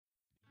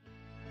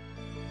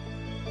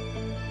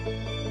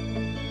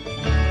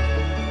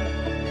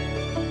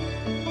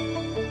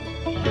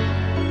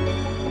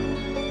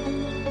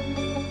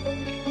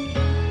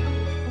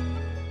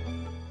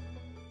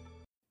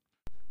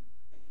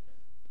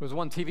There was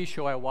one TV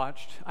show I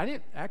watched. I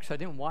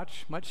didn't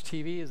watch much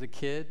TV as a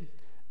kid.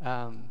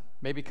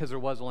 Maybe because there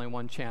was only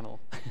one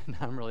channel. now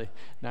I'm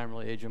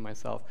really aging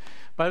myself.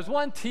 But there's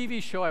one TV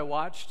show I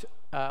watched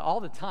all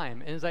the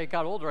time, and as I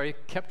got older, I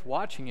kept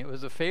watching it. It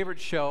was a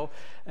favorite show,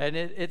 and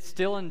it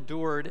still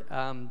endured.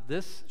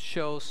 This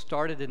show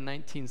started in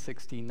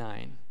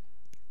 1969,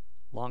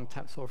 long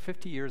time, so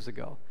 50 years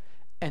ago,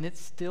 and it's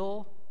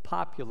still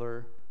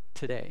popular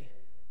today.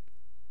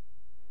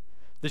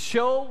 The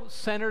show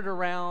centered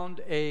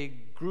around a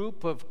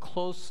group of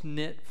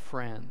close-knit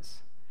friends,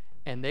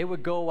 and they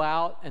would go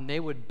out and they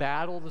would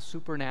battle the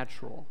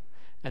supernatural,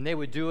 and they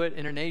would do it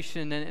in a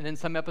nation, and in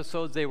some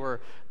episodes they were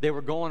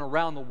going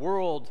around the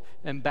world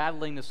and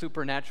battling the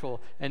supernatural,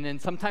 and then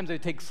sometimes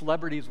they'd take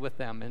celebrities with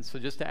them. And so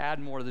just to add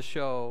more to the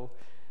show,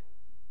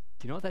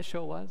 do you know what that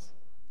show was?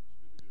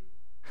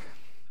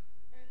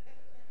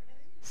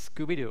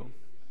 Scooby-Doo.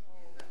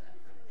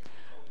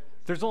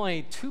 There's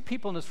only two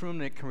people in this room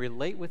that can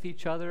relate with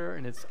each other,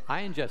 and it's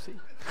I and Jesse.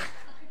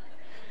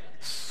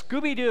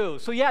 Scooby-Doo.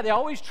 So yeah, they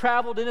always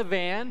traveled in a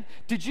van.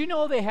 Did you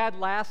know they had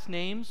last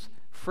names?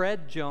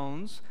 Fred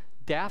Jones,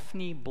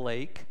 Daphne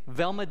Blake,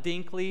 Velma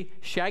Dinkley,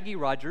 Shaggy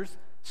Rogers,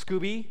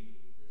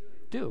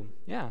 Scooby-Doo.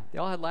 Yeah, they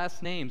all had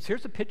last names.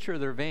 Here's a picture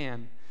of their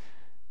van.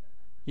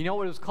 You know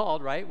what it was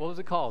called, right? What was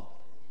it called?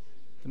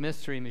 The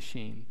Mystery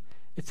Machine.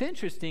 It's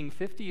interesting,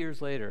 50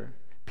 years later,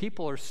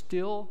 people are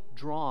still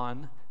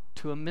drawn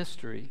to a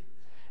mystery.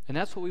 And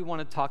that's what we want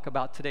to talk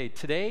about today.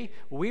 Today,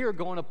 we are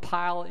going to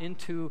pile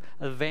into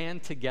a van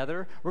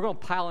together. We're going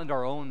to pile into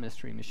our own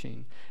mystery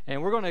machine.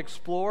 And we're going to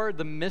explore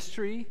the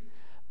mystery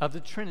of the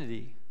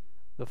Trinity,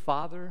 the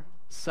Father,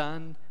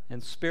 Son,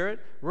 and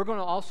Spirit. We're going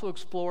to also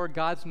explore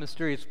God's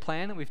mysterious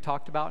plan that we've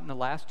talked about in the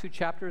last two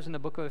chapters in the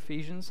book of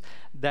Ephesians,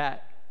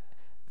 that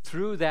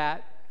through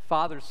that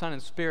Father, Son,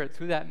 and Spirit,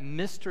 through that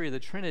mystery of the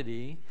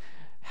Trinity,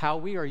 how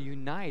we are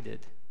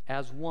united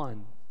as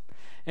one.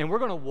 And we're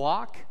going to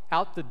walk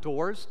out the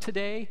doors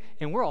today,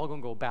 and we're all going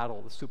to go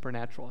battle the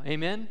supernatural.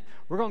 Amen?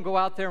 We're going to go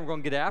out there, and we're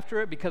going to get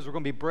after it because we're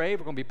going to be brave,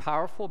 we're going to be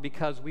powerful,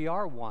 because we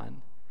are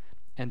one.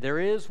 And there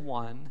is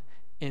one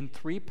in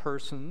three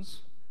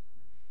persons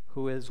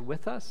who is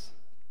with us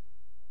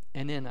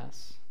and in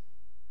us.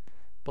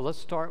 But let's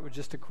start with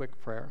just a quick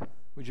prayer.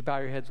 Would you bow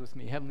your heads with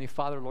me? Heavenly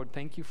Father, Lord,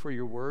 thank you for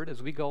your word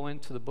as we go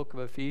into the book of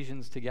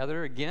Ephesians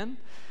together again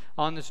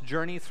on this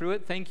journey through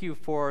it. Thank you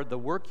for the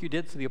work you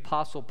did through the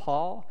Apostle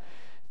Paul.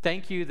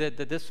 Thank you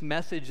that this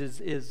message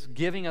is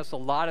giving us a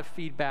lot of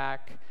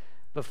feedback.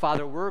 But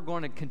Father, we're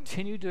going to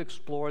continue to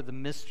explore the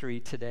mystery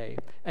today.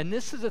 And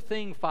this is the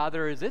thing,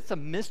 Father, is it's a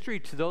mystery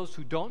to those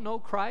who don't know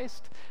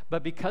Christ,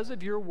 but because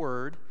of your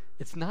word,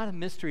 it's not a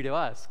mystery to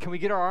us. Can we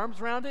get our arms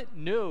around it?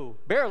 No,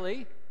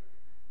 barely.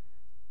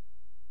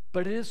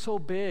 But it is so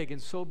big and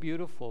so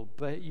beautiful,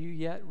 but you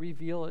yet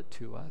reveal it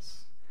to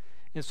us.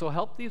 And so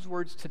help these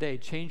words today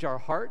change our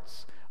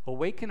hearts,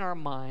 awaken our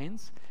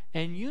minds,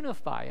 and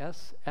unify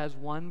us as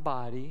one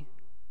body,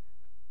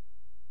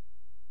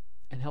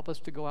 and help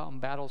us to go out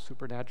and battle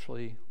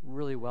supernaturally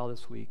really well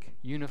this week,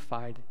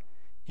 unified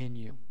in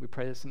you. We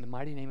pray this in the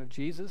mighty name of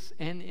Jesus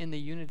and in the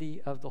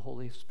unity of the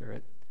Holy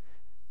Spirit.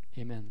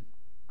 Amen.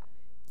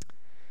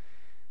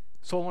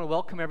 So I want to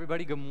welcome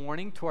everybody. Good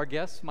morning to our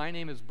guests. My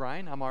name is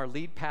Brian. I'm our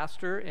lead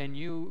pastor, and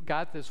you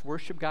got this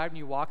worship guide when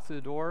you walked through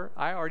the door.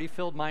 I already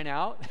filled mine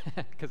out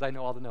because I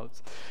know all the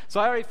notes. So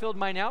I already filled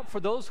mine out. For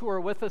those who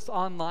are with us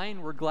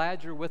online, we're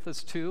glad you're with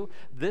us too.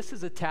 This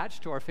is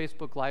attached to our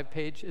Facebook Live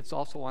page. It's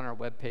also on our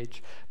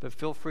webpage, but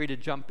feel free to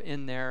jump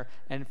in there,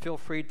 and feel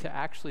free to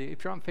actually,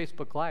 if you're on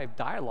Facebook Live,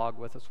 dialogue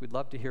with us. We'd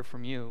love to hear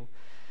from you.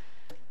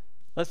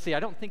 Let's see, I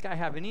don't think I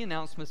have any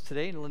announcements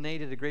today, and Lene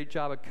did a great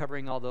job of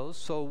covering all those.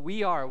 So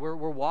we're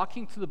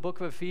walking through the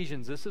book of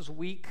Ephesians. This is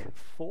week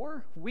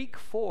four.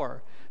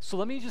 So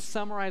let me just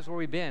summarize where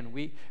we've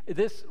been.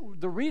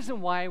 The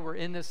reason why we're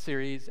in this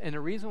series, and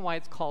the reason why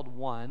it's called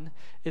One,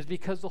 is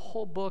because the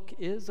whole book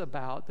is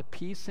about the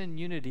peace and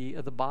unity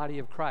of the body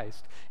of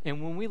Christ.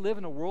 And when we live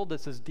in a world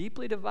that's as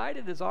deeply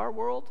divided as our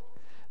world,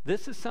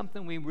 this is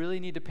something we really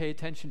need to pay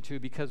attention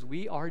to, because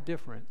we are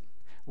different.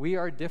 We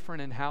are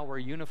different in how we're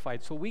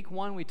unified. So week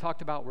one, we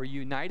talked about we're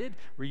united,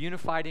 we're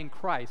unified in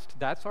Christ.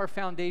 That's our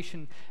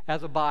foundation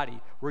as a body.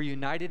 We're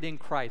united in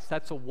Christ.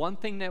 That's the one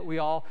thing that we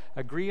all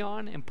agree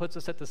on and puts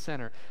us at the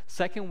center.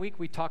 Second week,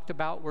 we talked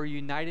about we're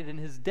united in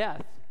his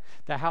death,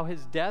 that how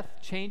his death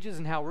changes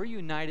and how we're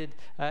united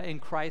in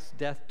Christ's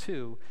death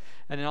too.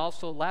 And then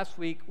also last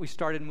week, we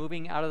started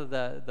moving out of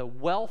the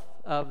wealth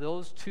of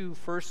those two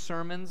first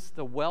sermons,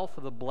 the wealth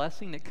of the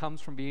blessing that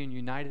comes from being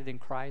united in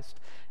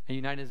Christ and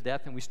united in his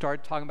death. And we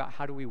started talking about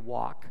how do we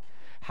walk.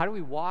 How do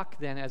we walk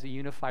then as a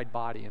unified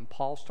body? And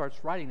Paul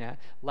starts writing that.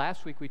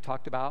 Last week, we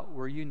talked about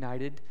we're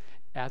united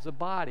as a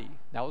body.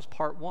 That was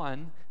part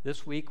one.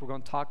 This week we're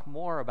going to talk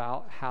more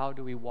about how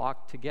do we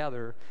walk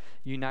together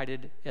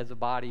united as a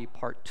body,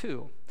 part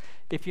two.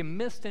 If you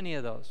missed any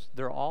of those,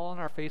 they're all on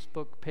our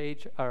Facebook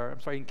page, or I'm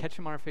sorry, you can catch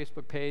them on our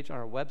Facebook page, on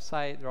our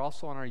website. They're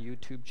also on our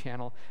YouTube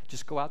channel.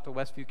 Just go out to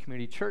Westview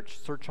Community Church,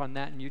 search on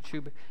that in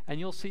YouTube, and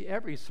you'll see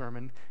every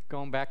sermon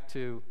going back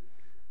to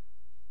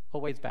a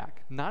ways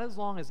back. Not as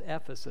long as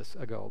Ephesus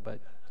ago, but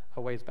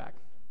a ways back.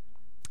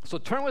 So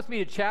turn with me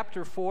to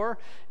chapter 4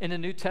 in the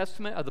New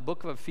Testament of the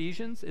book of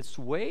Ephesians. It's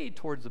way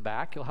towards the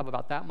back. You'll have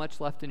about that much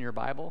left in your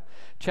Bible.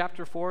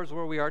 Chapter 4 is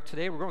where we are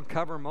today. We're going to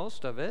cover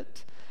most of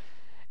it.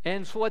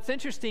 And so what's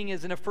interesting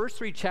is in the first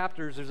 3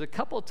 chapters, there's a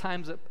couple of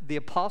times that the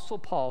Apostle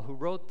Paul, who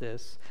wrote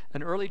this,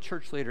 an early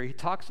church leader, he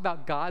talks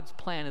about God's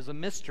plan as a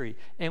mystery,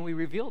 and we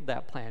revealed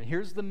that plan.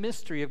 Here's the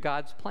mystery of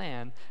God's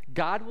plan.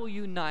 God will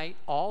unite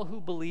all who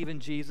believe in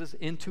Jesus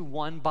into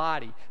one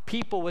body.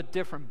 People with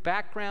different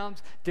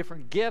backgrounds,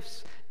 different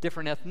gifts,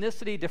 different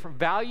ethnicity, different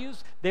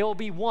values, they will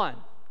be one.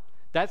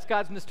 That's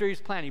God's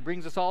mysterious plan. He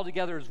brings us all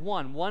together as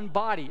one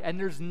body, and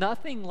there's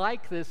nothing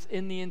like this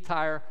in the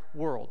entire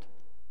world.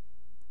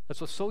 That's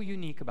what's so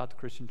unique about the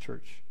Christian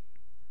church.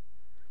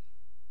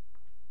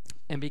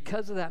 And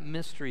because of that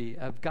mystery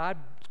of God's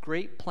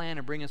great plan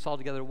to bring us all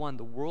together one,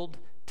 the world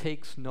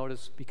takes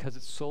notice because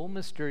it's so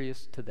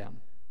mysterious to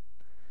them.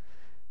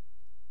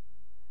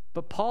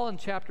 But Paul in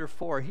chapter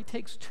 4, he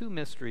takes 2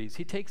 mysteries.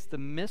 He takes the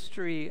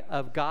mystery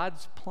of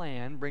God's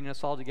plan, bringing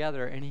us all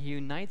together, and he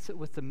unites it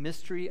with the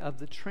mystery of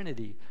the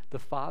Trinity, the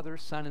Father,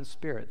 Son, and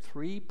Spirit,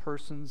 3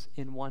 persons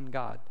in one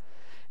God.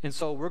 And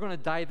so we're going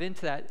to dive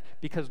into that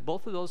because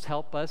both of those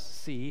help us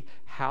see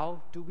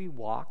how do we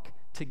walk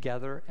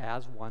together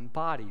as one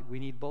body. We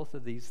need both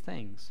of these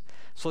things.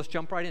 So let's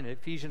jump right in.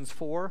 Ephesians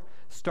 4,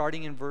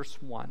 starting in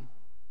verse 1.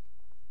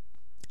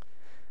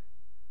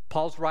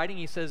 Paul's writing,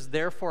 he says,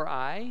 "Therefore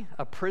I,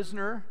 a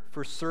prisoner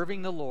for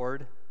serving the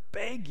Lord,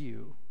 beg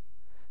you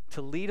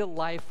to lead a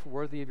life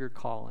worthy of your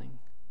calling.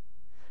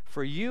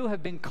 For you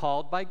have been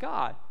called by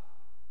God.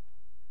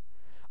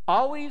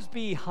 Always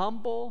be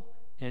humble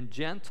and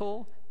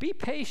gentle. Be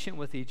patient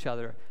with each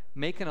other.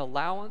 Make an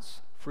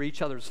allowance for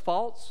each other's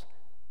faults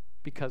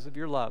because of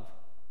your love.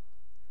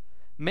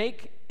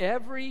 Make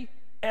every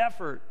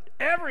effort,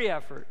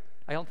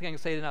 I don't think I can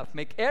say it enough,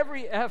 make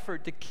every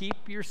effort to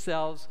keep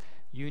yourselves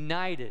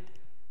united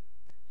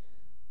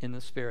in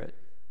the Spirit,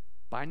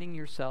 binding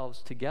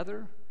yourselves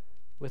together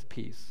with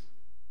peace."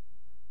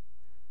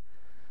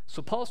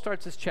 So Paul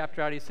starts this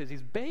chapter out, he says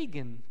he's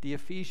begging the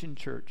Ephesian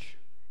church.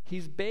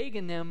 He's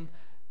begging them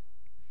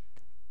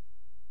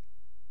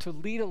to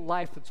lead a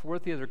life that's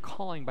worthy of their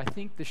calling. But I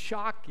think the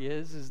shock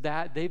is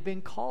that they've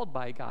been called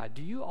by God.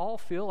 Do you all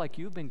feel like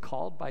you've been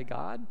called by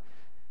God?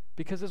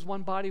 Because as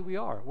one body we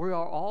are. We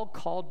are all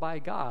called by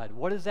God.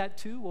 What is that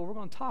to? Well, we're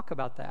going to talk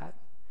about that.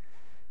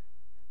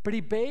 But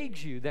he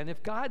begs you then,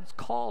 if God's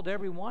called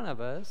every one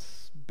of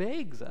us,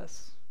 begs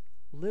us,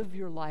 live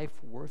your life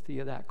worthy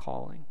of that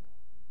calling.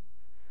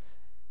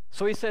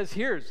 So he says,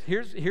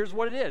 here's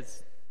what it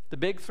is. The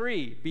big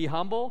 3, be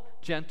humble,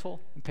 gentle,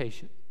 and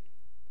patient.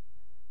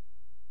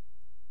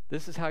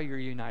 This is how you're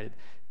united.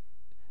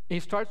 And he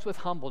starts with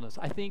humbleness.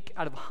 I think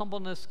out of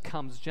humbleness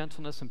comes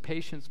gentleness and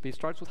patience, but he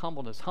starts with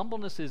humbleness.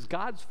 Humbleness is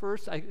God's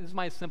first. This is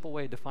my simple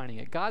way of defining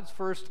it. God's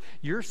first,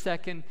 you're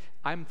second,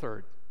 I'm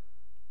third.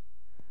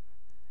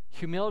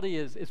 Humility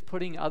is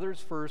putting others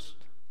first.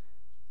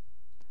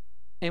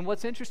 And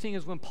what's interesting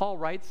is when Paul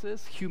writes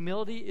this,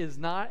 humility is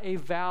not a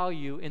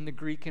value in the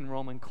Greek and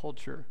Roman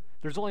culture.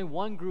 There's only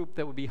one group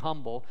that would be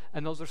humble,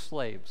 and those are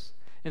slaves.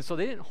 And so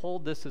they didn't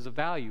hold this as a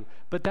value.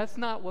 But that's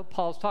not what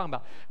Paul's talking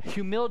about.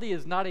 Humility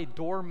is not a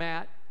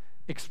doormat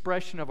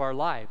expression of our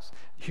lives.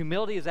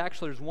 Humility is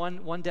actually, there's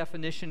one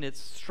definition, it's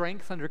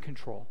strength under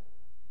control.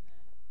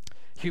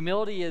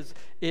 Humility is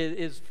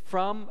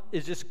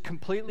just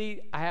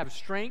completely, I have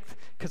strength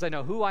because I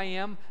know who I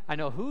am, I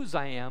know whose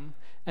I am,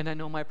 and I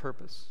know my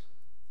purpose.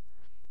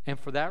 And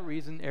for that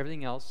reason,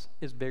 everything else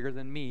is bigger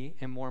than me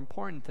and more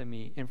important than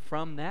me. And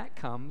from that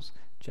comes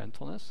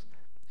gentleness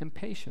and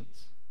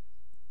patience.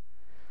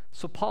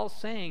 So Paul's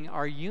saying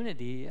our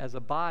unity as a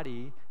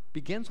body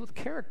begins with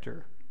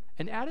character,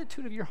 an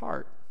attitude of your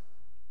heart.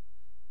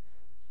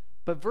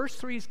 But verse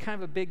 3 is kind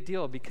of a big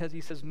deal because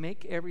he says,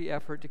 make every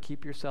effort to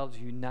keep yourselves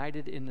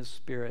united in the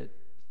Spirit.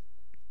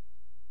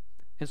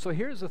 And so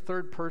here's the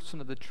third person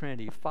of the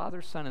Trinity,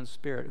 Father, Son, and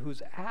Spirit,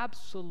 who's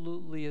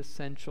absolutely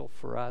essential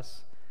for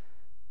us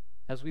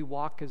as we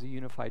walk as a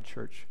unified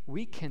church.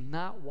 We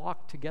cannot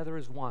walk together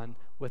as one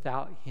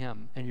without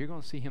him. And you're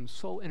going to see him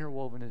so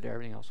interwoven into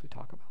everything else we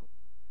talk about.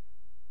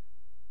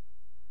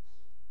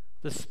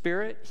 The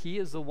Spirit, he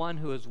is the one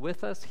who is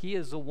with us. He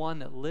is the one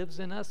that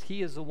lives in us.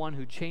 He is the one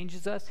who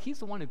changes us. He's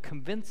the one who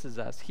convinces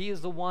us. He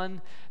is the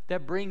one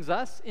that brings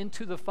us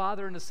into the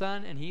Father and the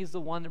Son, and he's the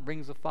one that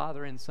brings the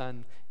Father and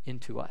Son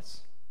into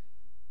us.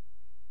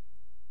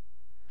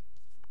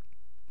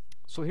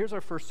 So here's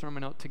our first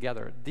sermon note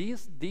together.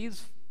 These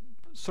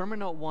sermon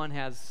note 1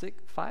 has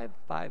 5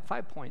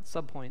 points,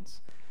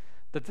 subpoints.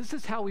 that this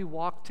is how we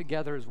walk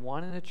together as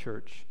one in a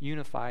church,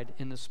 unified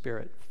in the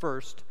Spirit.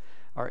 First,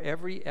 our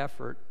every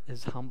effort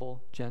is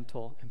humble,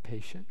 gentle, and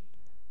patient.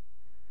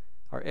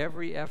 Our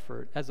every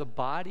effort as a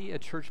body, a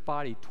church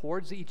body,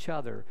 towards each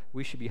other,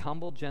 we should be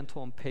humble,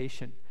 gentle, and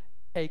patient.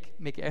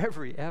 Make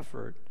every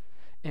effort.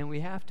 And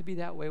we have to be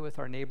that way with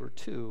our neighbor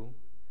too.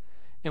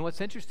 And what's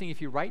interesting,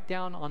 if you write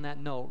down on that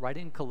note, write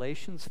in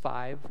Galatians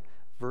 5,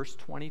 verse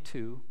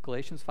 22,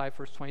 Galatians 5,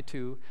 verse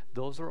 22,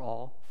 those are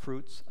all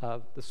fruits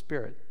of the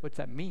Spirit. What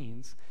that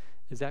means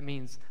is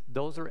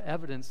those are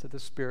evidence that the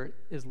Spirit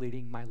is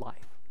leading my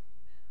life.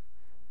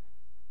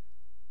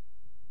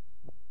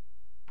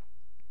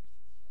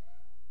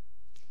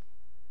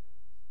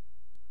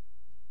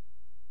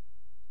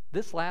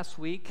 This last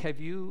week, have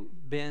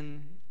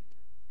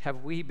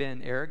we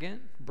been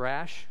arrogant,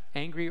 brash,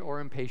 angry, or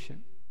impatient?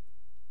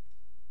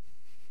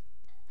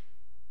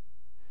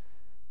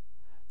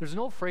 There's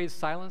no phrase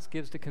silence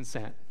gives to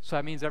consent. So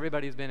that means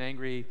everybody's been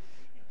angry.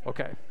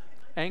 Okay.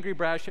 Angry,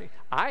 brash.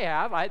 I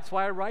have. That's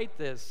why I write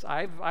this.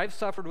 I've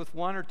suffered with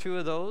one or two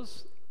of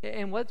those.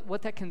 And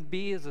what that can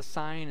be as a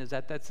sign is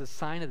that's a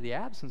sign of the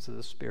absence of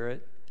the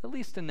Spirit, at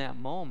least in that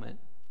moment.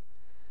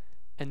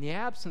 And the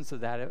absence of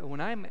that, when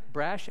I'm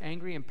brash,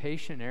 angry,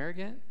 impatient,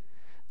 arrogant,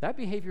 that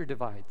behavior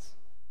divides.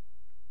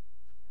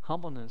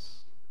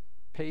 Humbleness,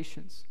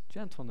 patience,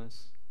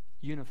 gentleness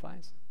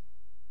unifies.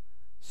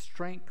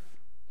 Strength,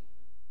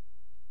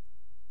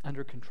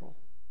 under control.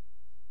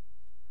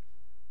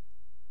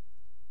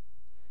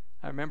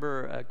 I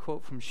remember a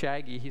quote from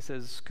Shaggy. He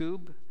says,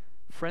 "Scoob,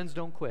 friends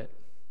don't quit.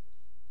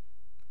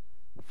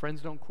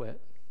 Friends don't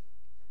quit."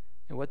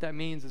 And what that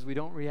means is we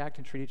don't react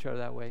and treat each other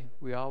that way.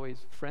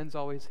 Friends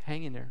always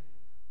hang in there.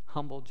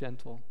 Humble,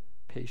 gentle,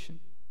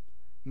 patient.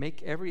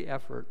 Make every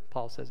effort,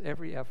 Paul says,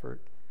 every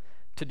effort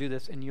to do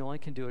this, and you only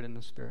can do it in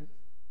the Spirit.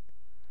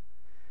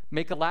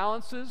 Make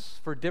allowances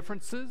for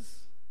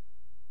differences.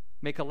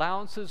 Make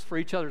allowances for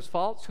each other's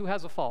faults. Who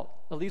has a fault?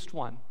 At least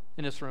one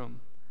in this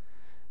room.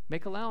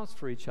 Make allowance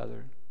for each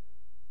other.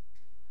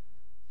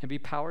 And be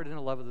powered in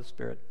the love of the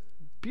Spirit.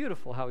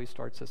 Beautiful how he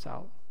starts this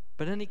out.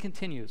 But then he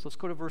continues. Let's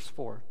go to verse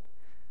 4.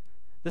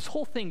 This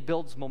whole thing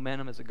builds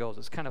momentum as it goes.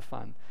 It's kind of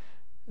fun.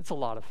 It's a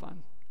lot of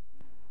fun.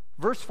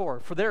 Verse 4,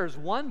 "For there is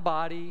one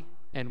body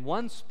and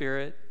one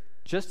Spirit,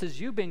 just as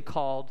you've been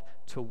called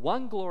to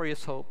one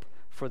glorious hope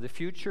for the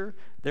future.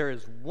 There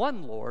is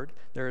one Lord,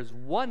 there is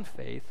one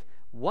faith,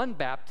 one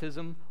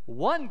baptism,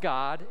 one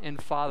God and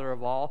Father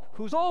of all,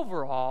 who's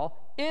over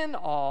all, in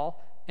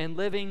all, and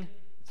living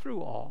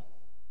through all."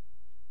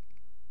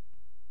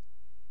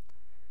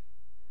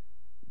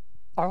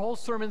 Our whole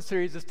sermon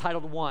series is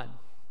titled One.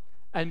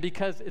 And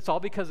because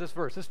of this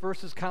verse. This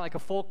verse is kind of like a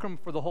fulcrum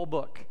for the whole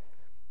book.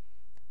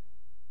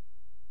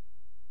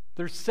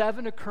 There's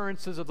 7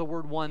 occurrences of the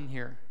word one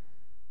here.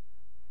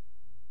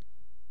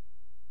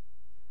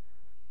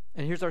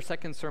 And here's our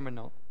second sermon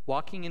note.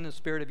 Walking in the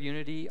spirit of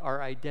unity,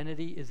 our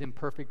identity is in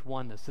perfect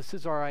oneness. This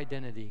is our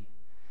identity,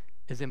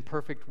 is in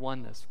perfect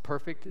oneness.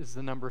 Perfect is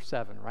the number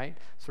 7, right?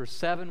 So there's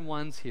 7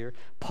 ones here.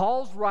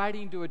 Paul's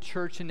writing to a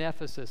church in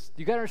Ephesus.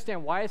 You got to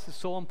understand why this is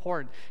so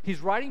important. He's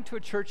writing to a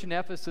church in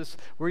Ephesus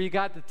where you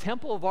got the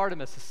Temple of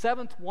Artemis, the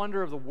 7th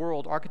wonder of the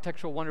world,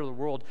 architectural wonder of the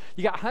world.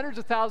 You got hundreds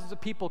of thousands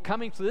of people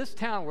coming to this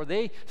town where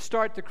they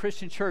start the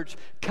Christian church,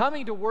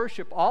 coming to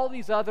worship all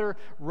these other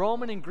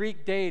Roman and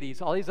Greek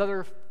deities, all these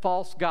other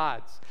false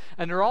gods.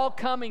 And they're all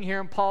coming here,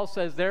 and Paul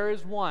says there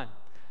is one.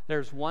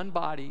 There's one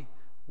body,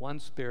 one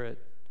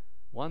Spirit,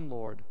 one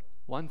Lord,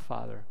 one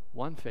Father,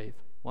 one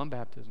faith, one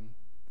baptism,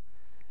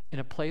 in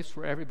a place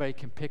where everybody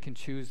can pick and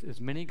choose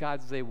as many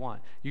gods as they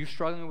want. You're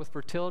struggling with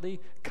fertility?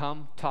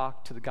 Come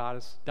talk to the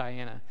goddess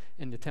Diana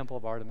in the Temple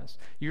of Artemis.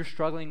 You're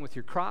struggling with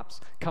your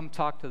crops? Come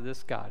talk to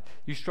this God.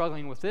 You're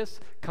struggling with this?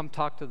 Come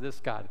talk to this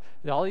God.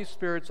 All these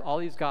spirits, all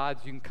these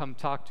gods you can come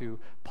talk to.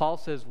 Paul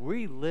says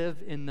we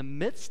live in the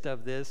midst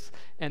of this,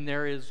 and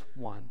there is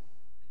one.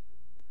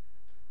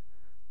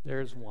 There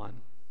is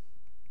one.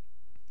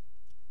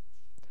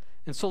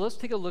 And so let's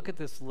take a look at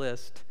this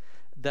list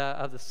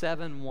of the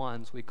 7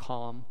 ones, we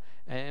call them,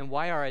 and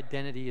why our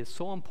identity is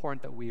so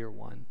important that we are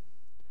one.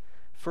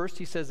 First,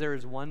 he says there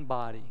is one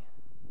body.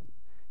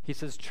 He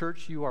says,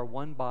 church, you are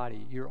one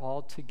body. You're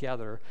all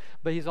together.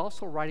 But he's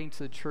also writing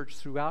to the church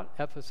throughout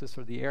Ephesus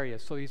or the area.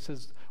 So he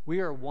says, we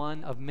are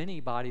one of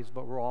many bodies,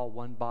 but we're all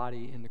one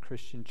body in the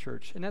Christian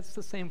church. And that's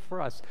the same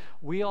for us.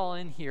 We all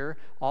in here,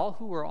 all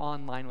who are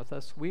online with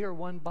us, we are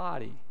one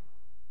body.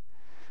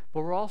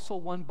 But we're also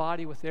one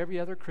body with every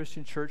other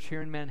Christian church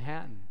here in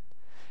Manhattan.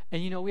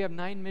 And you know, we have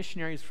 9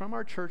 missionaries from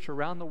our church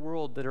around the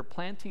world that are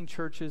planting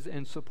churches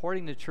and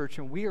supporting the church,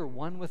 and we are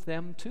one with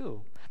them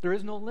too. There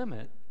is no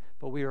limit,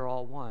 but we are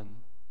all one.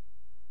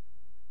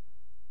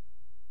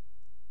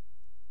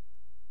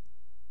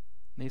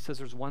 And he says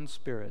there's one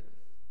Spirit.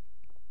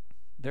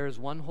 There is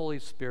one Holy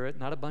Spirit,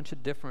 not a bunch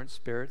of different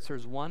spirits.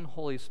 There's one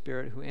Holy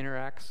Spirit who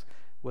interacts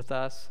with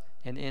us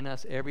and in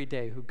us every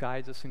day, who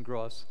guides us and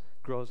grows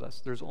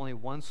us. There's only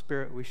one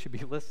Spirit we should be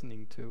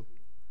listening to.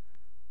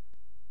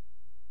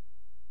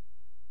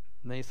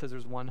 And then he says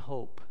there's one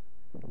hope.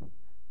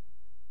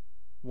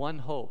 One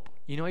hope.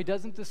 You know, he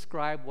doesn't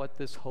describe what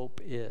this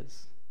hope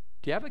is.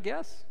 Do you have a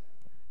guess?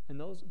 And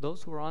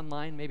those who are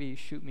online, maybe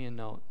shoot me a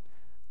note.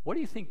 What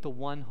do you think the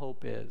one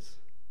hope is?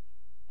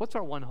 What's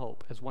our one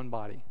hope as one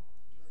body?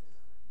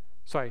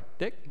 Sorry,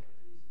 Dick?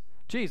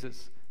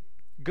 Jesus.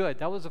 Good.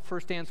 That was the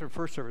first answer of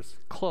first service.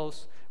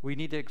 Close. We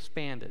need to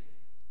expand it.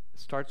 It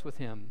starts with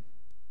him.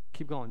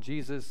 Keep going.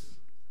 Jesus.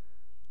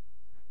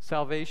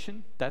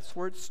 Salvation. That's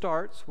where it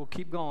starts. We'll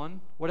keep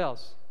going. What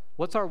else?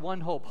 What's our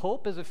one hope?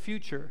 Hope is a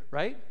future,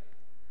 right?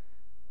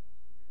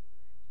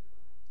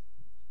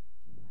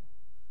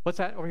 What's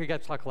that? Over here, you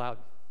got to talk loud.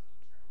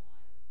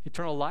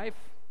 Eternal life.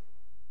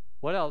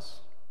 What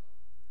else?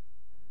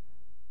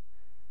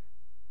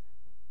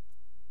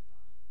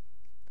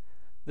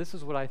 This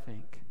is what I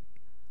think.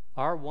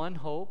 Our one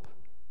hope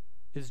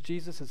is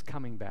Jesus is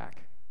coming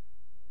back.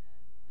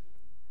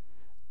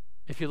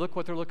 If you look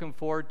what they're looking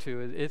forward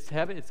to, it's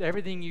heaven, it's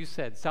everything you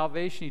said.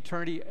 Salvation,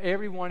 eternity,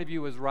 every one of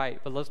you is right,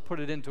 but let's put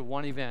it into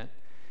one event.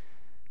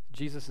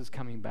 Jesus is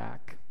coming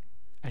back,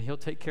 and he'll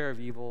take care of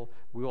evil.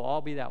 We will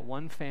all be that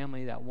one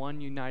family, that one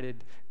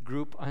united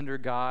group under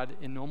God,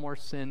 in no more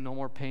sin, no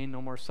more pain,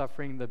 no more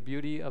suffering. The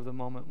beauty of the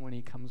moment when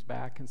he comes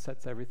back and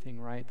sets everything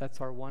right.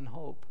 That's our one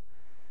hope.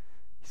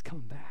 He's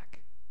coming back.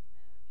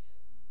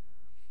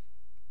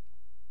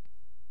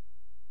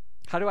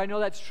 How do I know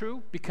that's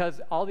true?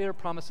 Because all the other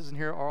promises in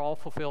here are all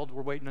fulfilled.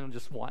 We're waiting on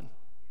just one.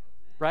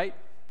 Right?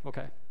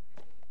 Okay.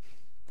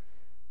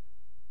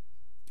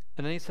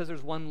 And then he says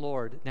there's one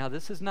Lord. Now,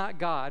 this is not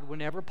God.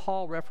 Whenever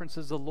Paul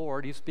references the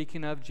Lord, he's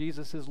speaking of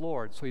Jesus as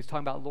Lord. So he's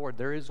talking about Lord.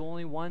 There is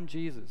only one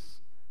Jesus.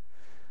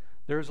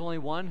 There is only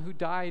one who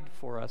died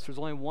for us. There's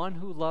only one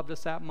who loved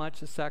us that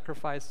much to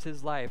sacrifice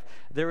his life.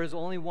 There is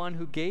only one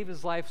who gave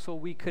his life so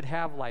we could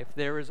have life.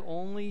 There is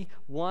only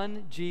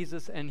one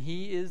Jesus, and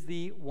he is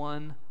the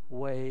one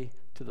way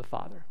to the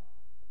Father.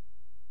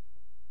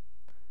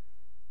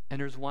 And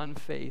there's one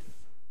faith.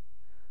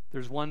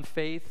 There's one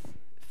faith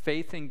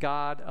in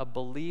God, a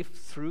belief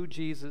through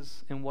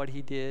Jesus and what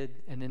he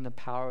did, and in the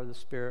power of the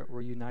Spirit,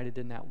 we're united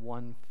in that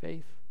one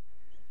faith.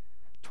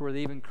 To where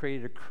they even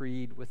created a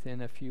creed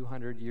within a few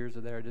hundred years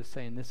of there, just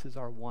saying this is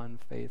our one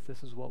faith,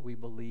 this is what we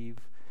believe,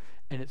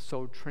 and it's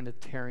so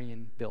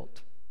Trinitarian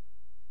built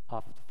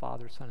off of the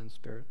Father, Son, and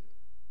Spirit.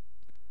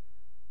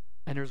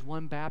 And there's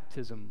one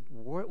baptism.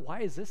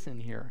 Why is this in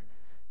here?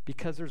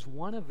 Because there's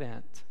one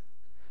event.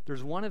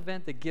 There's one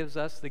event that gives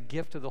us the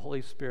gift of the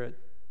Holy Spirit.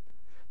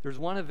 There's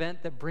one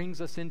event that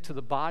brings us into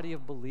the body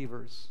of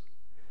believers.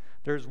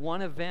 There's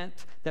one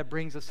event that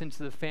brings us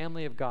into the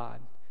family of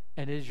God,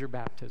 and it is your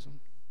baptism.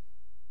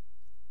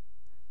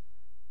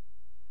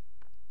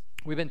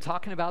 We've been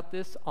talking about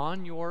this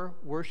on your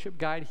worship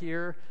guide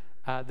here.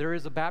 There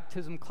is a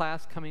baptism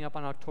class coming up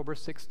on October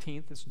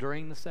 16th. It's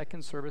during the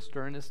second service,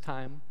 during this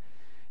time.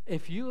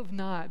 If you have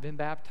not been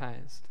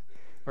baptized,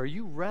 or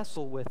you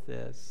wrestle with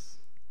this,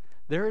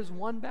 there is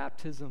one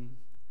baptism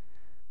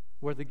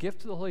where the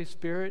gift of the Holy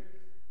Spirit,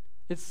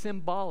 it's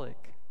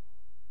symbolic.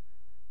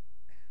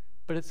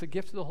 But it's a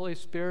gift of the Holy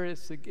Spirit.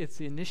 It's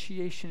the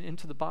initiation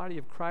into the body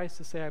of Christ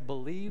to say, I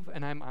believe,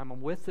 and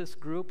I'm with this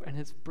group, and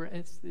it's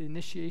the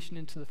initiation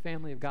into the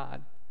family of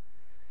God.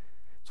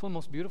 It's one of the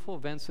most beautiful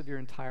events of your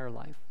entire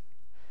life.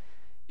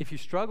 If you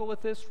struggle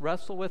with this,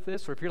 wrestle with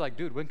this, or if you're like,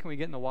 dude, when can we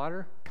get in the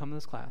water? Come to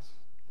this class.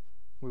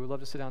 We would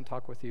love to sit down and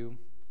talk with you.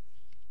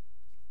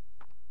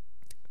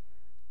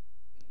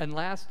 And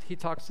last, he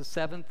talks the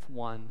seventh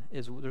one,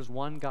 is there's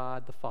one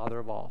God, the Father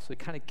of all. So he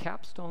kind of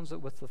capstones it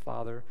with the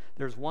Father.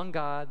 There's one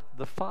God,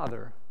 the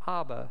Father,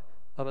 Abba,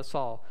 of us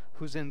all,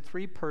 who's in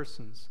three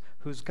persons,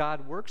 whose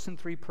God works in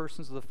three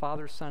persons of the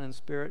Father, Son, and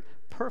Spirit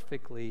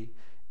perfectly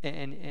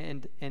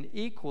and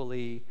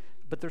equally,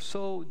 but they're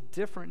so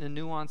different in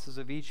the nuances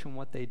of each and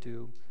what they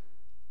do.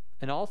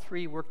 And all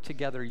three work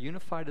together,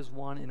 unified as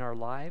one in our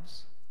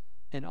lives,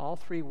 and all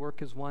three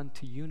work as one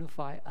to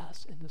unify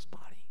us in this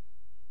body.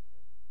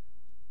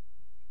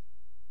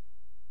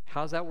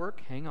 How does that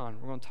work? Hang on,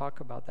 we're going to talk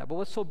about that. But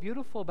what's so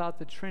beautiful about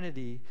the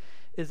Trinity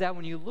is that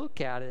when you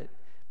look at it,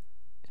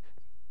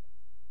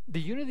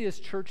 the unity of this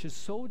church is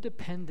so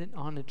dependent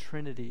on the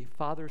Trinity,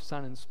 Father,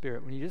 Son, and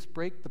Spirit. When you just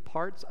break the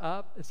parts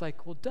up, it's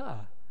like, well, duh.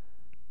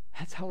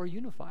 That's how we're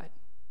unified.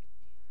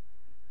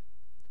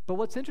 But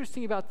what's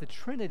interesting about the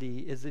Trinity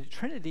is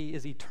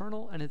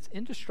eternal and it's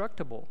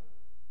indestructible.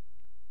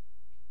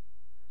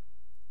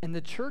 And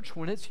the church,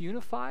 when it's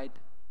unified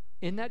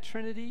in that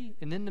Trinity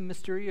and in the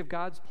mystery of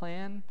God's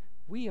plan,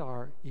 we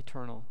are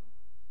eternal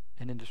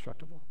and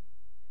indestructible.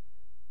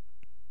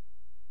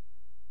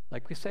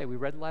 Like we say, we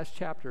read the last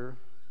chapter,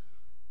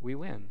 we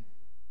win.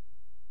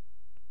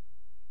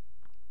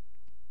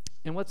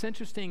 And what's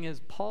interesting is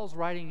Paul's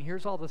writing,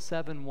 here's all the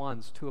 7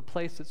 ones, to a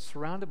place that's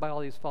surrounded by all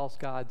these false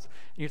gods.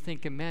 And you're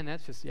thinking, man,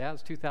 that's just, it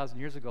was 2,000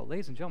 years ago.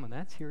 Ladies and gentlemen,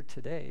 that's here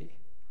today.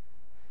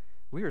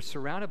 We are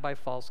surrounded by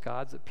false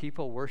gods that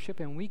people worship,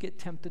 and we get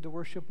tempted to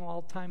worship them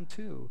all the time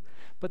too.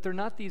 But they're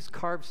not these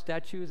carved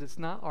statues. It's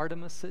not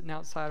Artemis sitting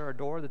outside our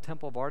door, the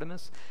temple of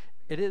Artemis.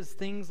 It is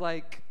things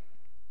like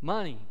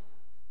money,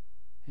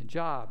 and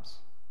jobs,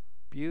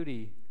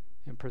 beauty,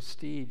 and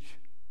prestige.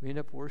 We end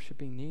up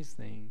worshiping these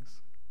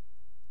things.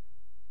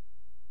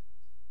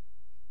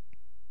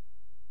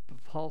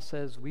 But Paul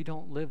says we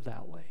don't live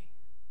that way.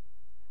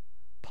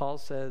 Paul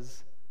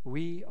says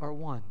we are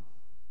one.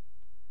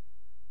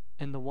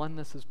 And the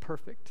oneness is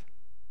perfect.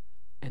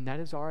 And that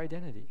is our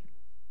identity.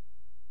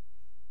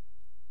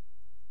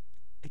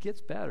 It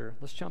gets better.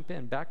 Let's jump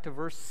in. Back to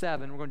verse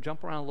 7. We're going to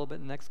jump around a little bit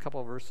in the next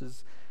couple of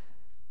verses.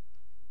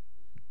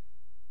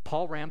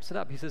 Paul ramps it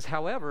up. He says,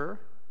 however,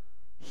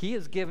 he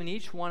has given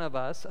each one of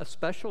us a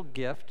special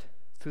gift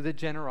through the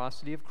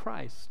generosity of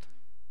Christ.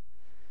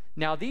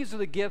 Now, these are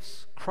the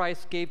gifts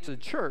Christ gave to the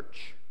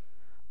church: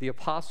 the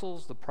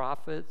apostles, the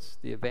prophets,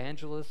 the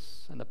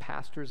evangelists, and the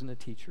pastors and the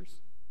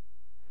teachers.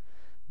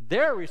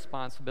 Their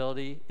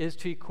responsibility is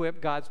to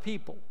equip God's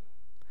people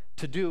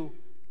to do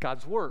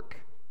God's work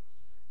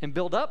and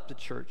build up the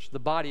church, the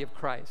body of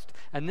Christ.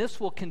 And this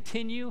will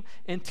continue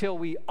until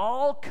we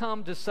all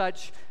come to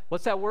such,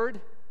 what's that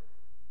word?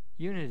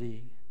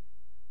 Unity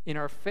in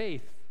our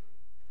faith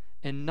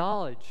and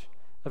knowledge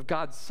of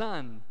God's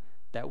Son,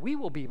 that we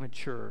will be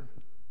mature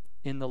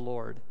in the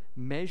Lord,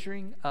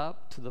 measuring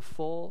up to the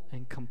full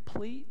and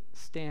complete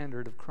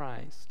standard of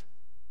Christ.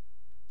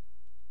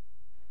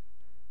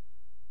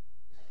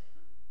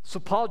 So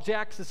Paul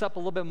jacks this up a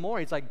little bit more.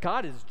 He's like,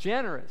 God is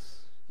generous.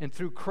 And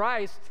through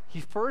Christ,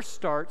 he first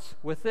starts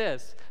with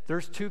this.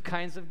 There's two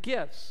kinds of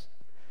gifts.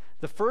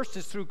 The first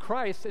is through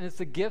Christ, and it's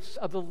the gifts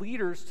of the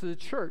leaders to the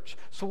church.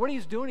 So what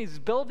he's doing, he's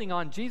building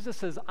on. Jesus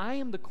says, I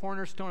am the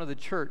cornerstone of the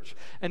church.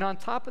 And on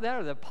top of that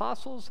are the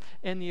apostles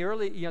and the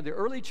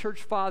early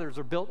church fathers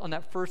are built on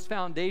that first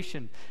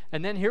foundation.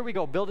 And then here we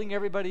go, building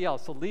everybody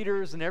else, the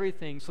leaders and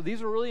everything. So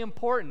these are really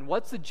important.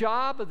 What's the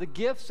job of the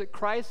gifts that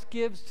Christ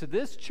gives to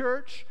this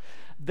church?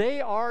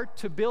 They are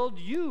to build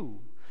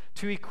you,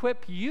 to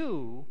equip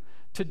you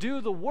to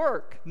do the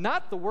work,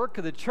 not the work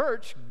of the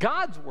church,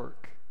 God's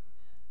work.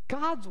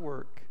 God's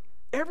work.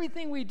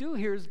 Everything we do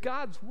here is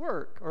God's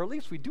work, or at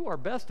least we do our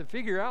best to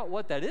figure out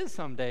what that is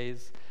some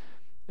days.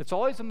 It's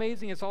always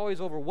amazing, it's always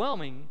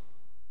overwhelming.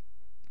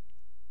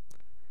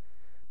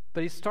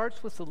 But he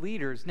starts with the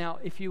leaders. Now,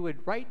 if you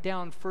would write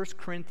down 1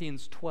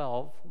 Corinthians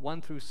 12,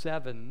 1 through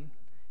 7,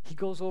 he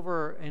goes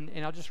over, and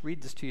I'll just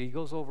read this to you, he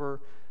goes over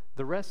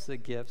the rest of the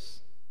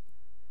gifts.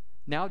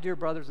 Now, dear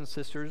brothers and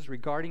sisters,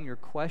 regarding your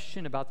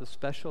question about the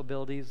special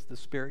abilities the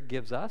Spirit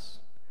gives us,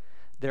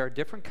 there are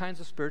different kinds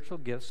of spiritual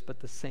gifts,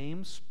 but the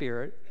same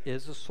Spirit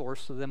is the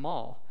source of them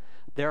all.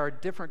 There are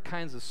different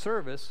kinds of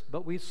service,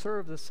 but we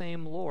serve the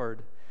same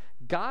Lord.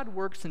 God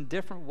works in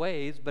different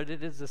ways, but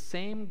it is the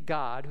same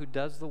God who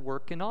does the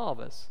work in all of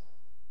us.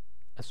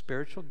 A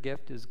spiritual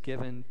gift is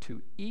given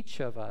to each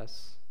of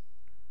us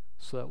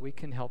so that we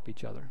can help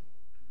each other.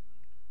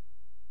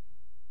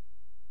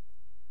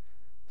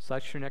 So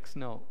that's your next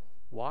note.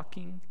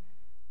 Walking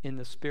in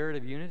the spirit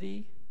of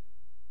unity,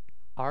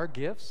 our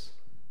gifts,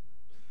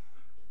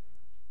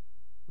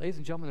 ladies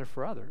and gentlemen, they're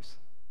for others.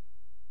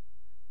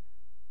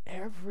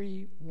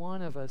 Every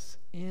one of us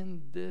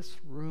in this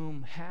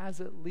room has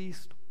at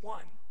least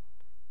one.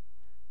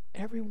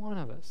 Every one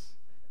of us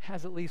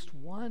has at least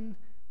one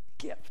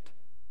gift.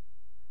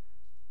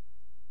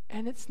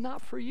 And it's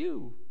not for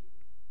you.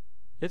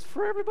 It's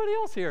for everybody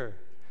else here.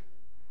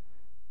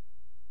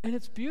 And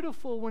it's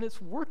beautiful when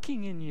it's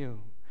working in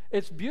you.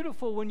 It's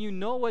beautiful when you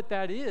know what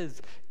that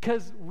is,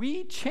 because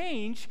we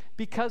change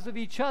because of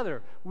each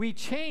other. We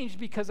change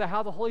because of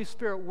how the Holy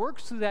Spirit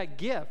works through that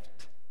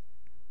gift.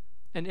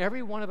 And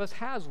every one of us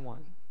has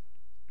one.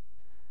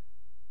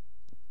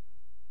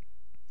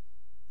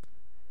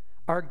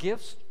 Our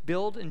gifts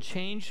build and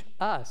change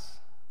us.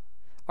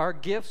 Our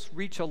gifts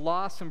reach a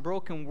lost and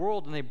broken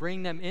world, and they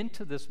bring them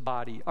into this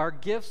body. Our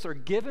gifts are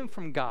given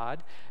from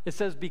God. It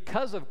says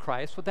because of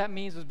Christ. What that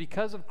means is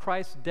because of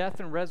Christ's death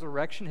and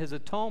resurrection, his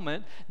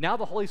atonement, now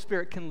the Holy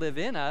Spirit can live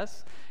in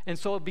us. And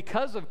so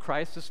because of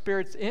Christ, the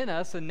Spirit's in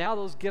us, and now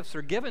those gifts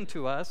are given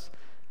to us.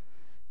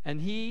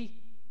 And the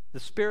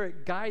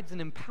Spirit guides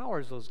and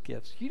empowers those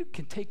gifts. You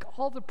can take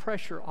all the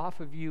pressure off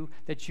of you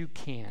that you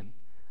can.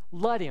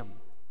 Let him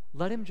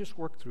just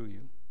work through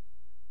you.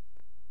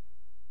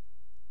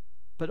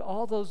 But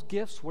all those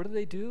gifts, what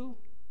do?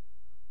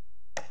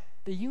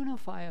 They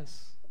unify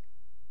us.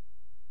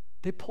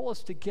 They pull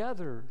us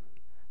together.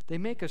 They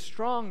make us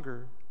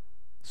stronger.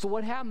 So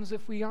what happens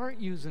if we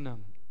aren't using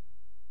them?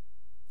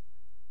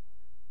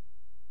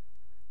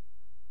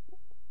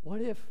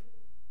 What if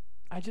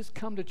I just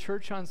come to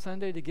church on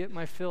Sunday to get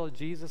my fill of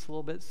Jesus a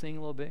little bit, sing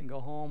a little bit, and go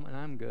home, and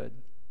I'm good?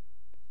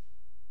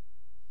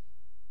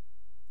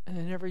 And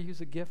I never use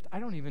a gift. I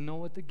don't even know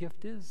what the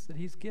gift is that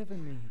he's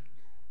given me.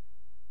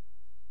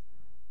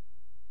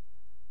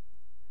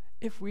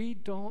 If we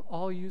don't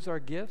all use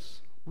our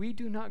gifts, we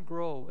do not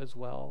grow as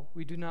well.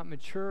 We do not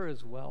mature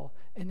as well.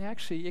 And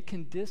actually, it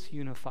can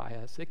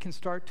disunify us. It can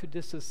start to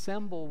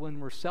disassemble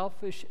when we're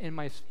selfish and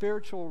my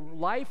spiritual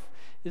life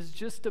is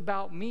just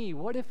about me.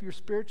 What if your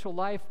spiritual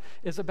life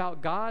is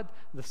about God,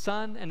 the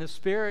Son, and the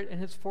Spirit,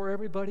 and it's for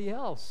everybody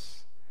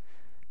else?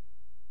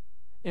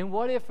 And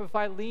what if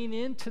I lean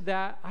into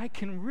that, I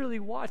can really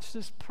watch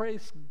this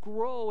place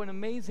grow in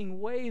amazing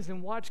ways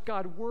and watch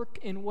God work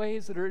in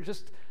ways that are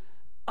just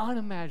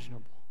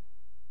unimaginable.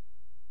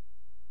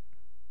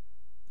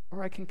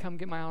 Or I can come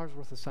get my hour's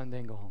worth of Sunday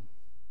and go home.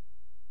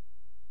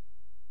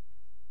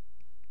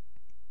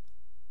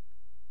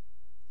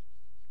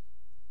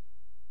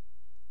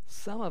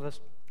 Some of us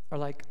are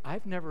like,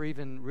 I've never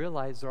even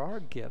realized there are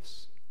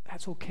gifts.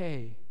 That's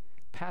okay.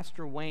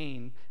 Pastor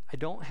Wayne, I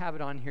don't have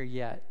it on here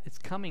yet. It's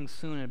coming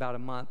soon in about a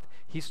month.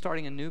 He's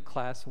starting a new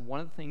class, and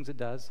one of the things it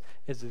does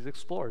is it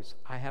explores.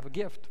 I have a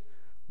gift.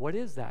 What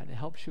is that? It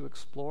helps you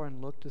explore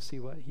and look to see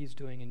what he's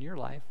doing in your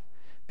life.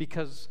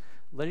 Because,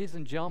 ladies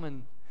and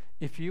gentlemen,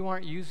 if you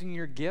aren't using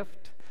your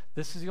gift,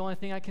 this is the only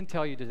thing I can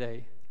tell you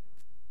today.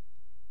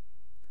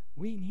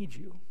 We need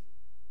you.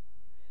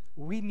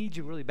 We need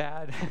you really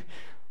bad.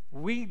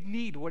 We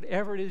need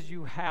whatever it is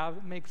you have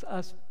that makes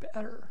us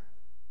better.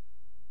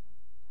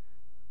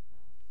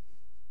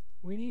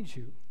 We need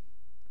you.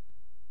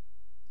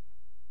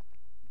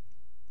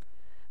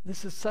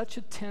 This is such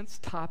a tense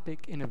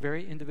topic in a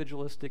very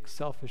individualistic,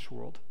 selfish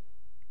world.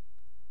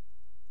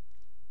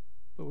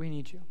 But we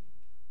need you.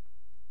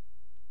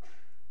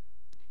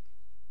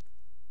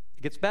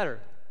 It gets better.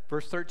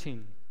 Verse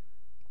 13.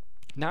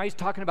 Now he's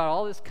talking about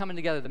all this coming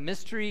together, the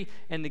mystery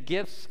and the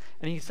gifts,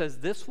 and he says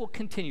this will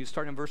continue,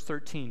 starting in verse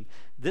 13.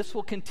 This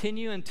will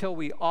continue until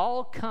we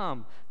all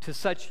come to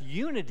such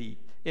unity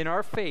in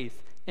our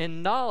faith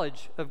and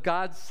knowledge of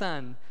God's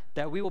Son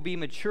that we will be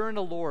mature in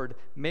the Lord,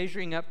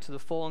 measuring up to the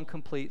full and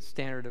complete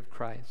standard of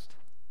Christ.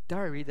 Did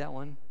I read that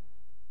one?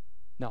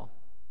 No.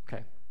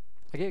 Okay.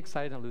 I get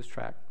excited and lose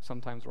track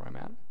sometimes where I'm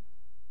at.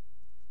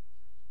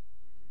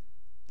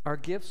 Our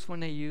gifts, when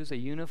they use, they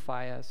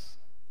unify us.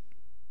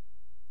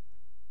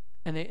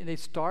 And they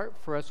start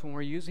for us when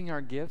we're using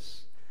our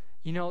gifts.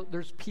 You know,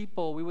 there's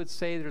people, we would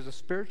say there's a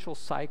spiritual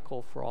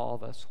cycle for all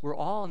of us. We're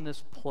all in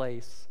this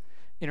place.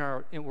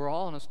 We're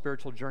all on a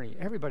spiritual journey.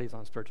 Everybody's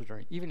on a spiritual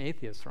journey. Even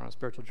atheists are on a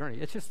spiritual journey.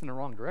 It's just in the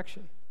wrong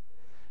direction.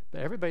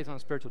 But everybody's on a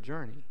spiritual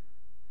journey.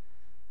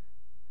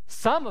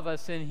 Some of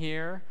us in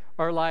here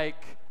are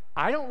like,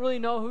 I don't really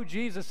know who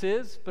Jesus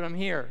is, but I'm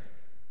here.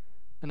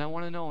 And I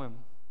want to know him.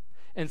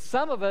 And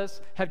some of us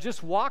have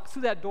just walked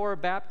through that door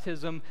of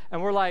baptism, and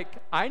we're like,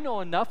 I know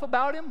enough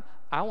about him,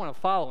 I want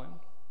to follow him.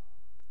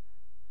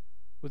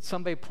 Would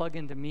somebody plug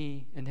into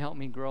me and help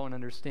me grow and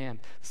understand?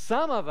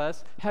 Some of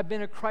us have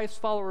been a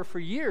Christ follower for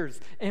years,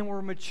 and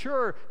we're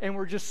mature, and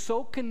we're just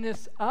soaking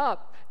this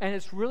up, and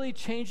it's really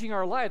changing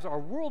our lives.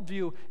 Our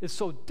worldview is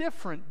so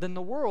different than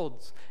the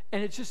world's,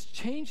 and it just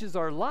changes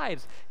our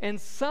lives. And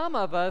some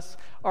of us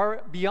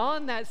are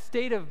beyond that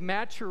state of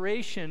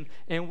maturation,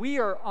 and we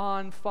are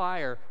on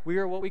fire. We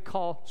are what we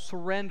call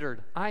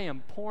surrendered. I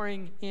am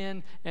pouring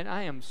in, and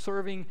I am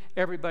serving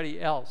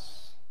everybody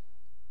else.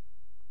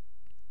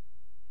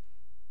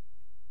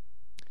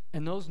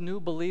 And those new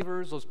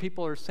believers, those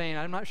people are saying,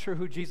 I'm not sure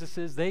who Jesus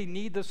is. They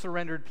need the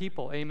surrendered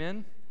people.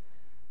 Amen?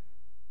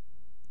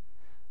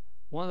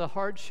 One of the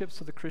hardships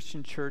of the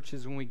Christian church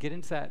is when we get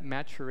into that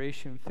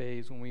maturation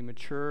phase, when we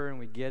mature and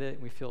we get it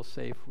and we feel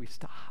safe, we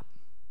stop.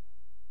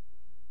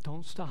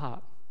 Don't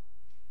stop.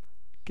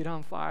 Get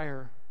on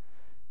fire.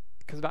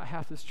 Because about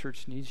half this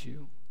church needs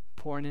you,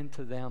 pouring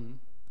into them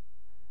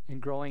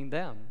and growing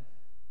them.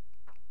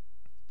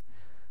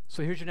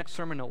 So here's your next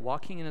sermon note.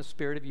 Walking in a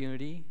spirit of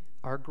unity,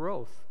 our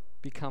growth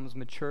becomes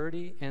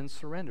maturity and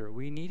surrender.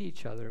 We need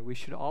each other. We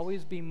should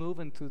always be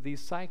moving through these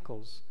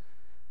cycles.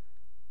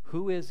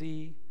 Who is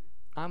he?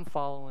 I'm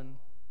following.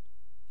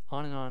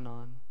 On and on and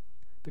on.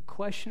 The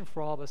question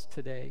for all of us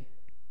today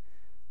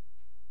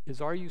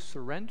is, are you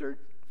surrendered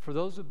for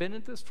those who've been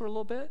at this for a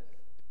little bit?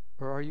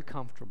 Or are you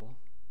comfortable?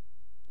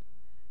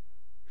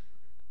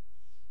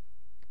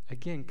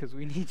 Again, because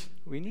we need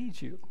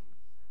you.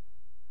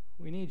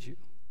 We need you.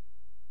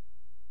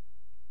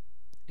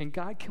 And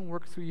God can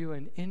work through you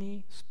in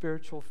any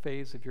spiritual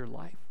phase of your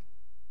life.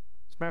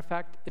 As a matter of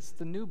fact, it's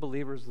the new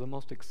believers the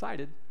most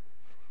excited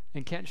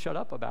and can't shut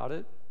up about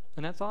it,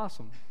 and that's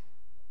awesome.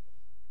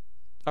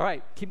 All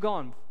right, keep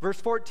going.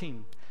 Verse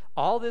 14.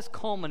 All this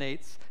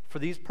culminates for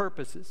these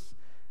purposes.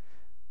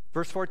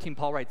 Verse 14,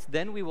 Paul writes,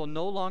 then we will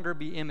no longer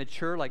be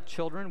immature like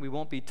children. We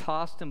won't be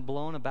tossed and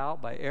blown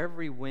about by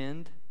every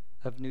wind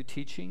of new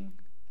teaching.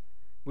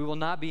 We will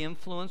not be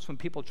influenced when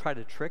people try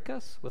to trick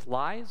us with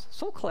lies.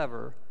 So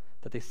clever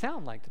that they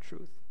sound like the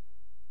truth.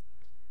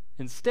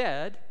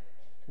 Instead,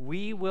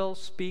 we will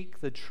speak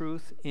the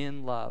truth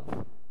in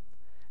love,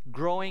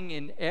 growing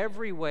in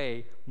every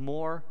way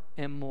more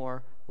and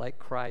more like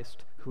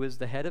Christ, who is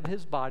the head of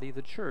his body,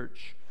 the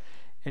church,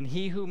 and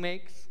he who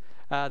makes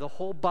the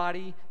whole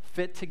body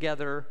fit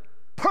together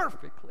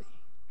perfectly.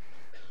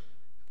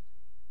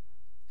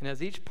 And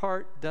as each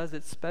part does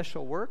its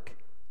special work,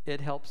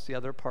 it helps the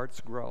other parts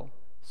grow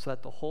so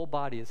that the whole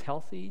body is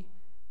healthy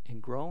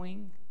and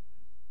growing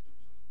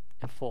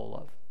and full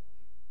of.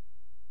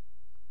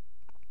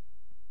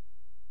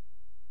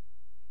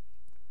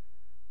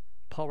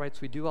 Paul writes,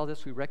 we do all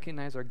this, we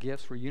recognize our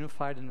gifts, we're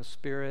unified in the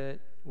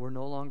Spirit, we're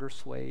no longer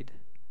swayed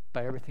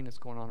by everything that's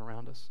going on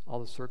around us, all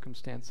the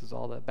circumstances,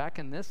 all that. Back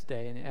in this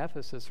day in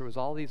Ephesus, there was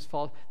all these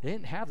false, they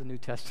didn't have the New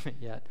Testament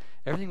yet.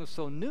 Everything was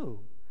so new.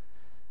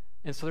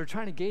 And so they're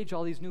trying to gauge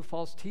all these new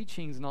false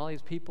teachings and all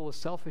these people with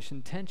selfish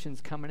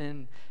intentions coming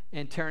in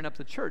and tearing up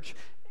the church.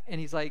 And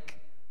he's like,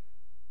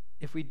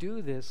 if we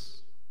do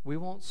this, we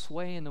won't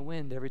sway in the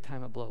wind every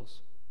time it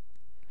blows.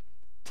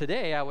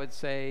 Today, I would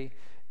say,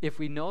 if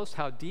we notice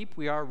how deep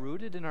we are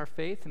rooted in our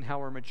faith and how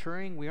we're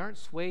maturing, we aren't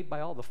swayed by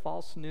all the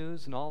false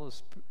news and all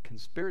the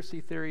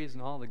conspiracy theories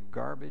and all the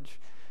garbage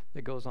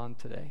that goes on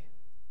today.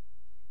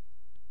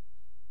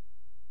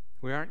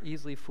 We aren't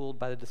easily fooled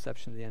by the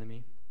deception of the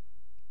enemy.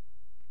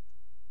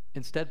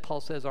 Instead,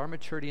 Paul says, our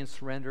maturity and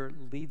surrender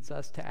leads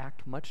us to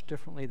act much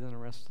differently than the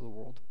rest of the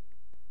world.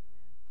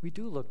 We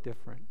do look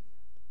different.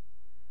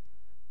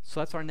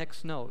 So that's our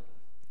next note.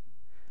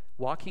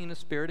 Walking in a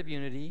spirit of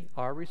unity,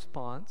 our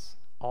response,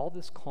 all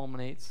this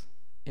culminates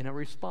in a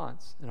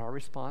response, and our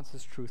response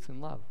is truth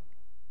and love.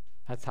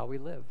 That's how we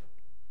live.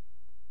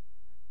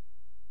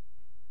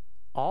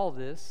 All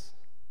this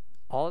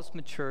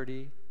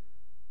maturity,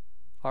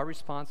 our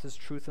response is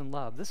truth and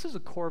love. This is a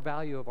core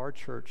value of our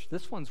church.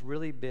 This one's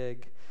really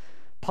big.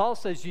 Paul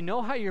says, you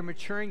know how you're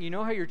maturing, you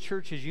know how your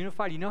church is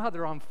unified, you know how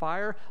they're on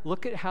fire?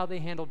 Look at how they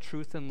handle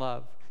truth and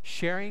love.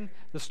 Sharing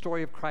the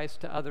story of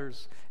Christ to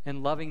others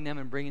and loving them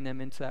and bringing them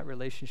into that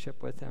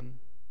relationship with him.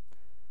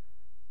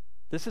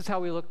 This is how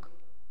we look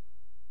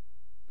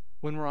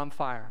when we're on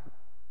fire.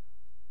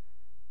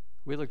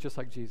 We look just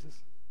like Jesus.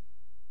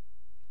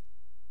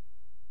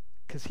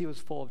 Because he was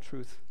full of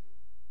truth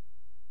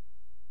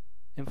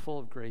and full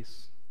of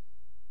grace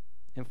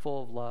and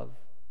full of love.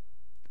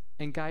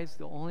 And guys,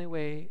 the only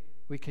way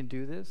we can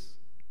do this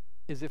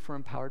is if we're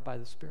empowered by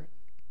the Spirit.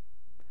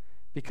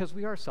 Because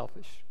we are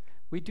selfish.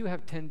 We do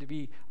tend to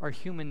be our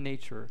human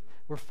nature.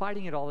 We're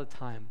fighting it all the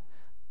time.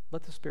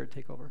 Let the Spirit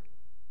take over.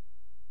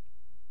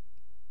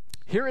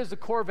 Here is the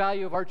core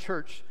value of our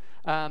church.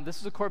 This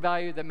is a core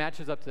value that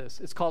matches up to this.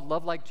 It's called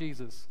love like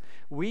Jesus.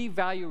 We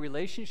value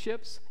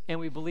relationships, and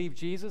we believe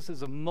Jesus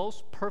is the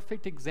most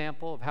perfect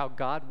example of how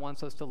God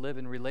wants us to live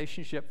in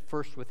relationship,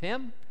 first with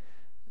him,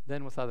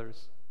 then with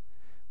others.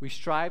 We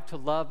strive to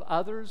love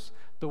others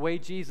the way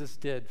Jesus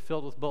did,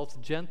 filled with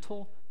both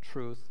gentle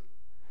truth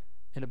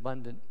and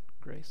abundant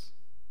grace.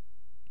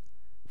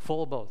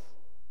 Full of both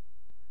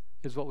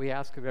is what we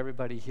ask of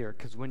everybody here.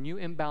 Because when you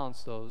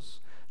imbalance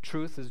those,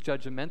 truth is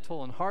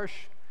judgmental and harsh,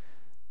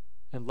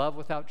 and love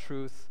without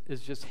truth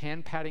is just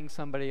hand-patting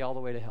somebody all the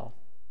way to hell.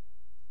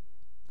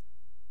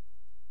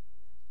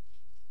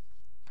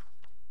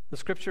 The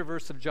scripture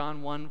verse of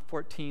John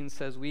 1:14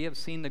 says, we have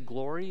seen the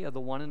glory of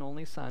the one and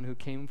only Son who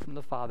came from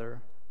the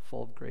Father,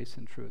 full of grace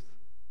and truth.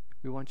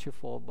 We want you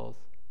full of both.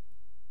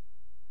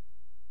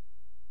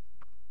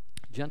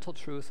 Gentle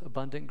truth,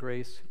 abundant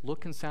grace,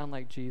 look and sound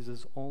like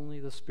Jesus. Only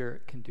the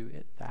Spirit can do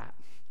that.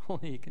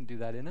 Only he can do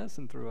that in us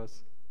and through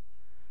us.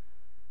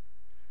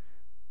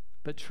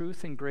 But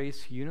truth and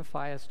grace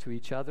unify us to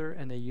each other,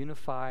 and they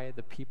unify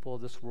the people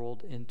of this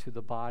world into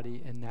the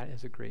body, and that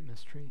is a great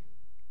mystery.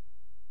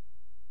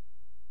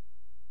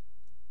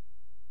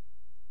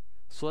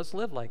 So let's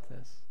live like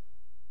this.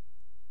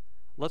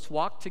 Let's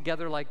walk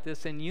together like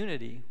this in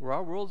unity. Where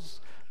our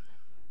world's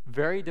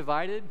very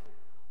divided,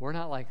 we're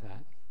not like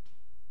that.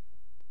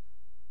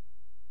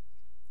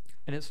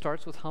 And it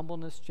starts with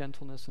humbleness,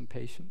 gentleness, and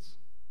patience.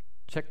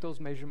 Check those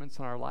measurements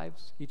in our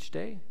lives each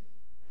day.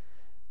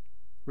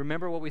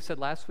 Remember what we said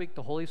last week?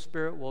 The Holy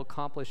Spirit will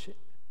accomplish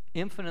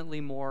infinitely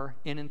more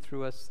in and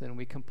through us than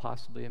we can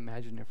possibly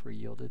imagine if we're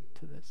yielded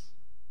to this.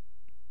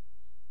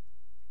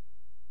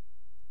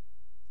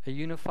 A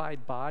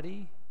unified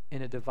body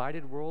in a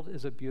divided world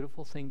is a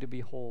beautiful thing to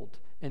behold.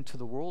 And to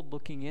the world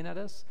looking in at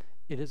us,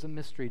 it is a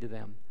mystery to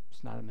them.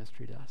 It's not a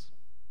mystery to us.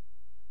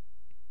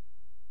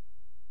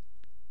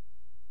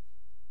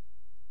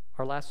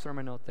 Our last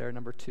sermon note there,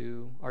 number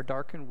 2, our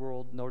darkened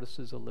world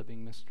notices a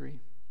living mystery.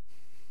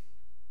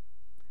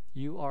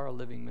 You are a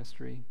living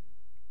mystery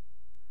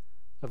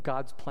of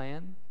God's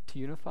plan to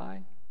unify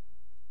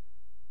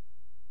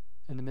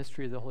and the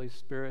mystery of the Holy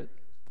Spirit,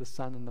 the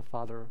Son, and the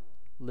Father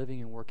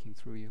living and working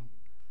through you.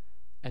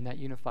 And that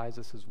unifies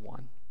us as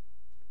one.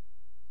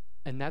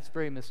 And that's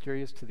very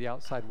mysterious to the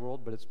outside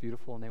world, but it's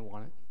beautiful and they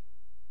want it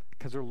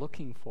because they're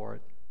looking for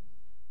it.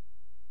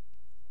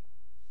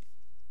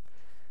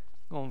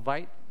 I'll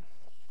invite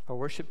our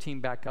worship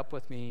team back up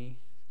with me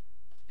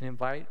and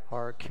invite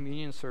our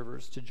communion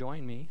servers to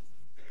join me.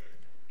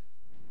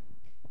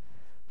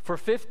 For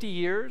 50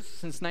 years,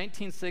 since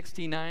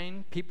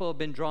 1969, people have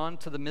been drawn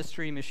to the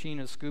mystery machine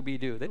of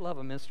Scooby-Doo. They love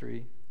a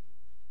mystery.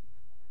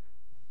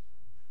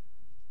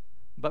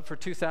 But for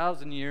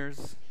 2,000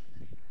 years,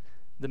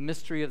 the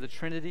mystery of the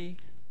Trinity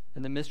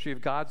and the mystery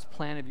of God's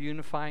plan of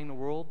unifying the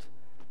world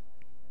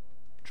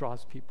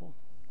draws people.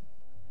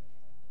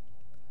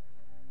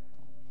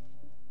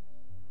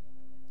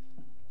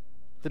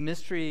 The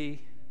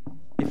mystery,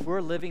 if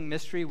we're living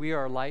mystery, we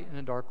are a light in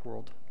a dark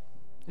world,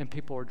 and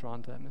people are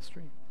drawn to that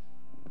mystery.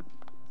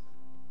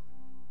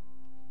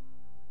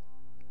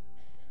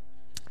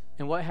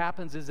 And what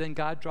happens is then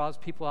God draws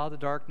people out of the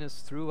darkness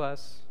through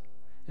us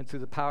and through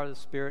the power of the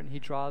Spirit, and he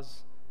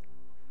draws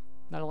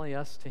not only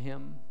us to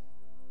him,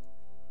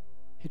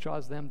 he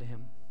draws them to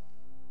him.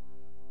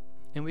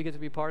 And we get to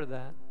be part of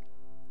that.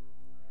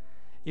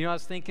 You know, I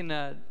was thinking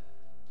that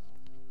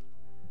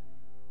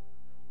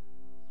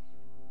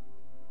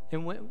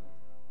and when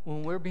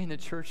we're being the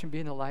church and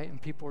being the light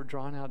and people are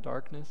drawn out of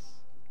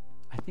darkness,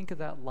 I think of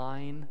that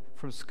line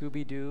from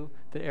Scooby-Doo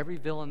that every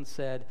villain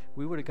said,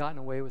 we would have gotten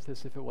away with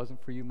this if it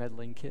wasn't for you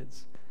meddling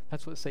kids.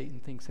 That's what Satan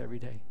thinks every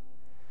day.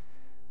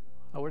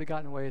 I would have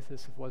gotten away with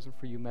this if it wasn't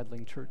for you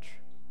meddling church.